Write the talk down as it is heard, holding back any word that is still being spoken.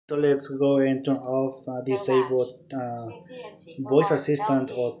So let's go and turn off disable voice assistant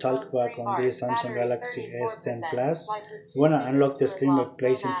or talkback on this Samsung Galaxy S10 Plus. You want to unlock the screen by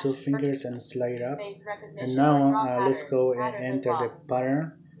placing two fingers and slide up. And now let's go and enter the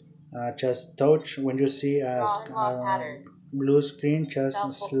pattern. Just touch when you see a blue screen, just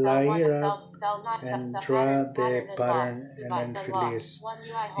slide up and draw the pattern and then release.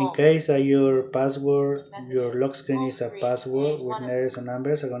 In case that your password, your lock screen is a password with letters and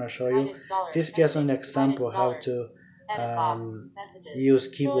numbers, I'm going to show you. This is just an example how to use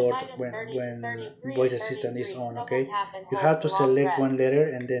keyboard when voice assistant is on. Okay, you have to select one letter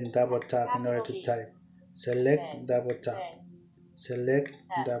and then double tap in order to type. Select, double tap, select,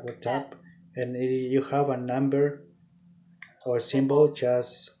 double tap, and if you have a number or symbol,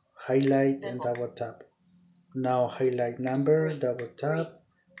 just highlight and double tap. Now highlight number, double tap,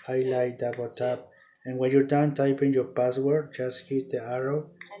 highlight, double tap, and when you're done typing your password, just hit the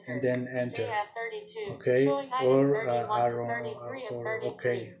arrow and then enter. Okay, or arrow or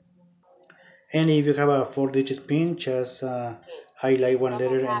okay. And if you have a 4-digit pin, just highlight one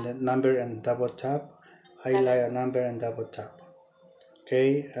letter and the number and double tap, highlight a number and double tap.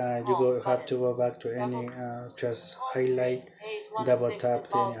 Okay, you have to go back to any, just highlight, double tap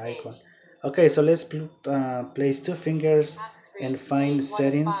to any icon. Okay, so let's place two fingers and find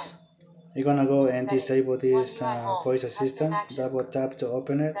settings. You're gonna go and disable this voice assistant, double tap to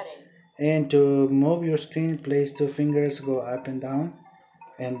open it, and to move your screen, place two fingers, go up and down,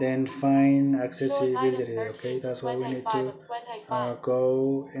 and then find accessibility. Okay, that's why we need to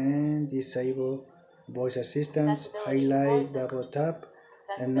go and disable voice assistants, highlight, double tap,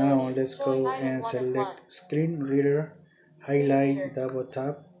 and now let's go and select screen reader, highlight, double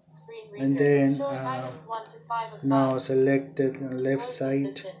tap, and then now select the left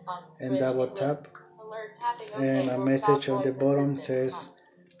side and double tap, and a message on the bottom says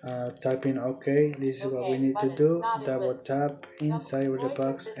typing OK. This is what we need to do. Double tap inside of the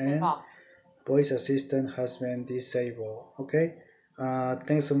box and voice assistant has been disabled. Okay,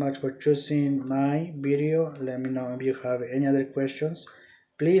 thanks so much for choosing my video. Let me know if you have any other questions.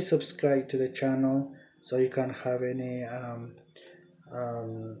 Please subscribe to the channel so you can have any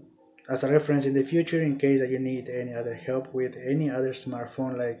as a reference in the future in case that you need any other help with any other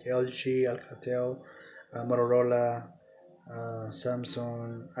smartphone like LG, Alcatel, Motorola,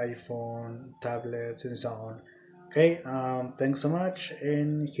 Samsung, iPhone, tablets, and so on. Okay, thanks so much,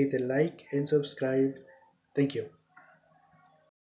 and hit the like and subscribe. Thank you.